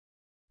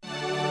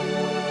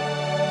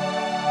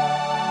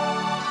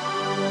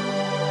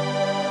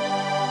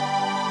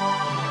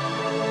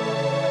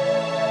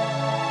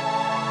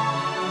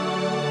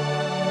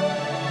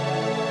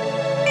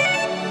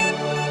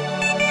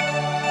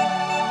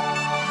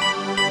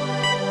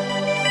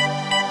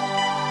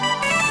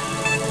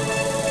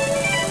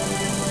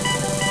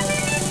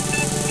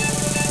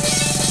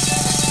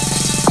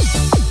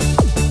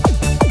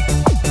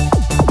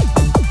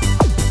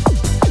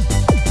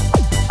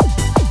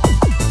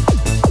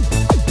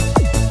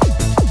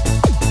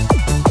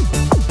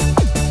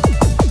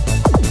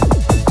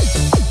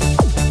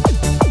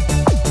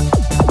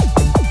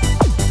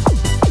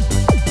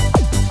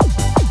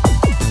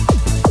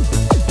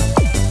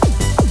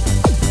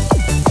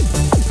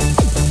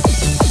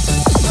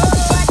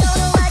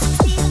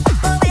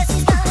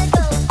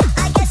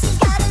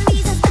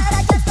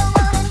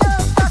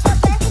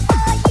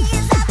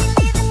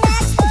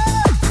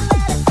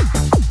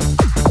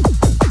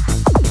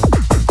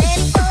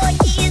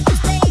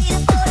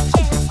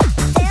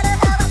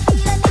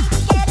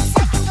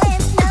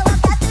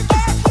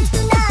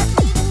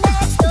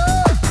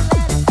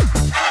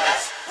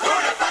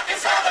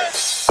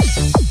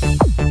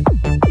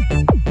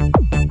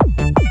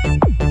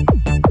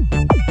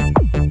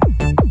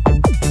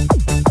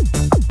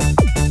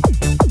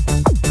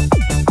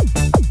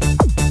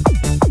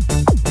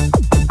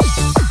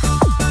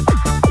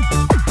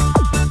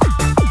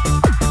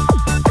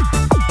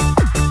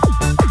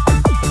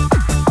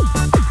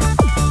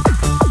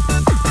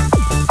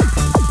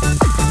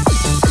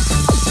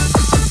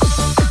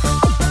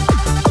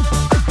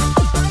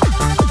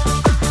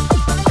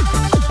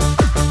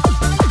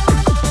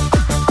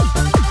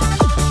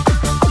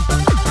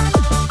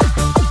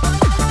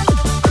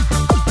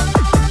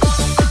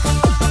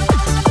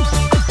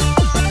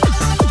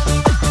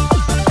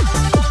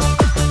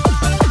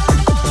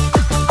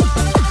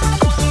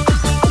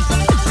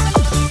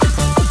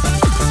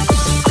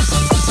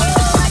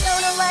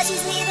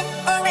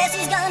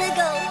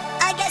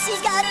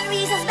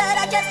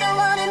don't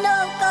wanna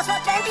know. 'Cause for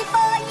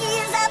 24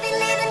 years I've been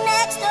living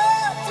next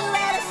door to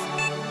Alice.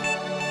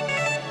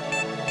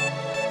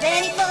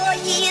 24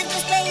 years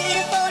just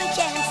waiting for a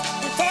chance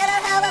to tell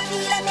her how I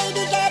feel and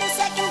maybe get a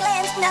second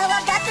glance. Now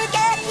I've got to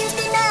get used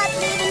to not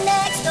living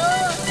next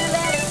door to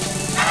Alice.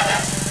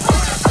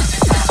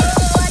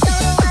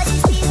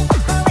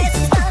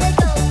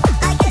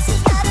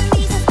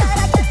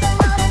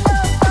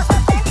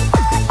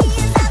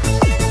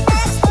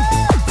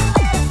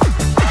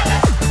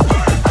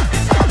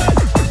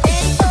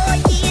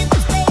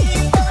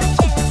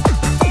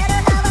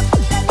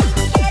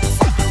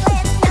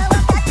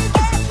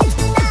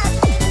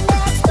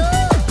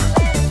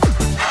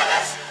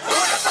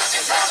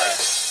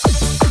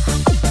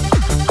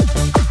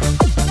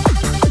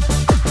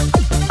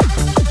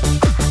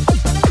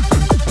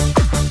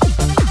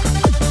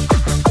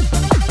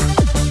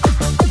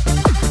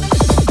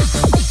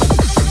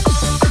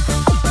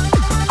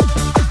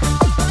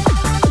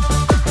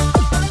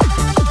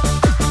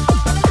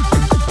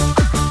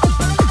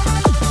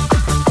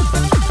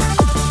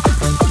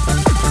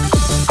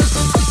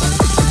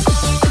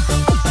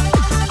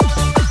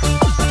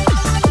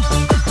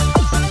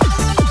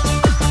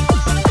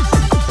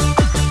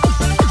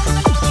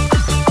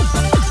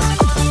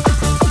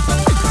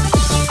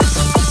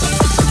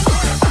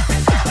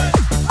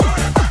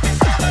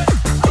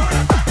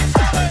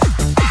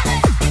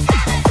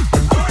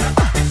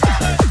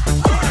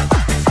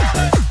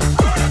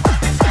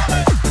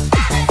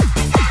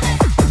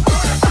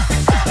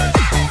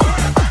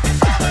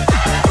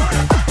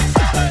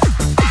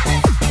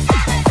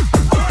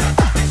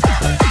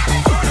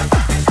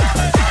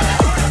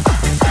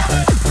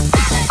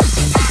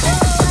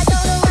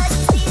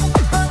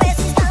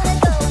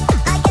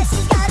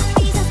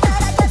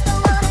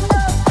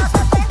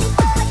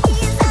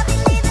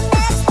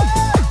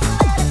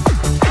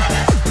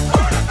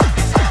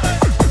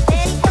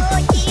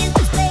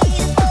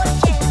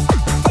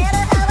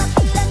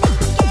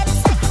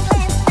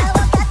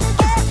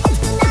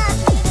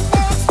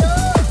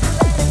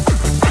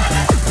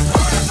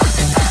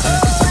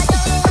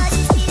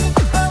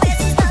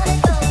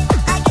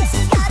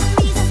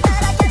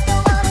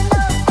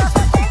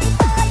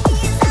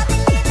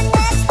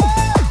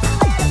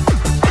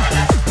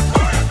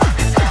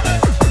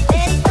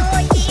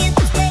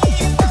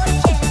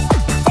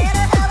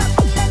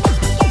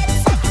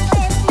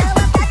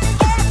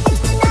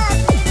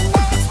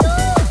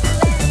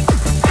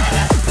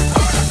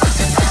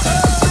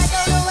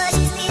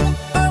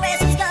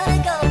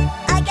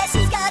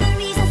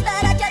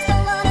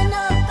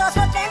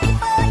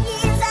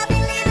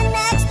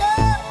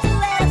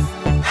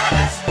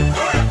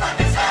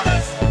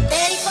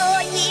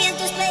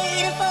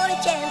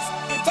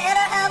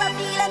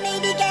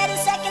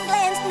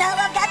 Now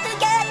I've got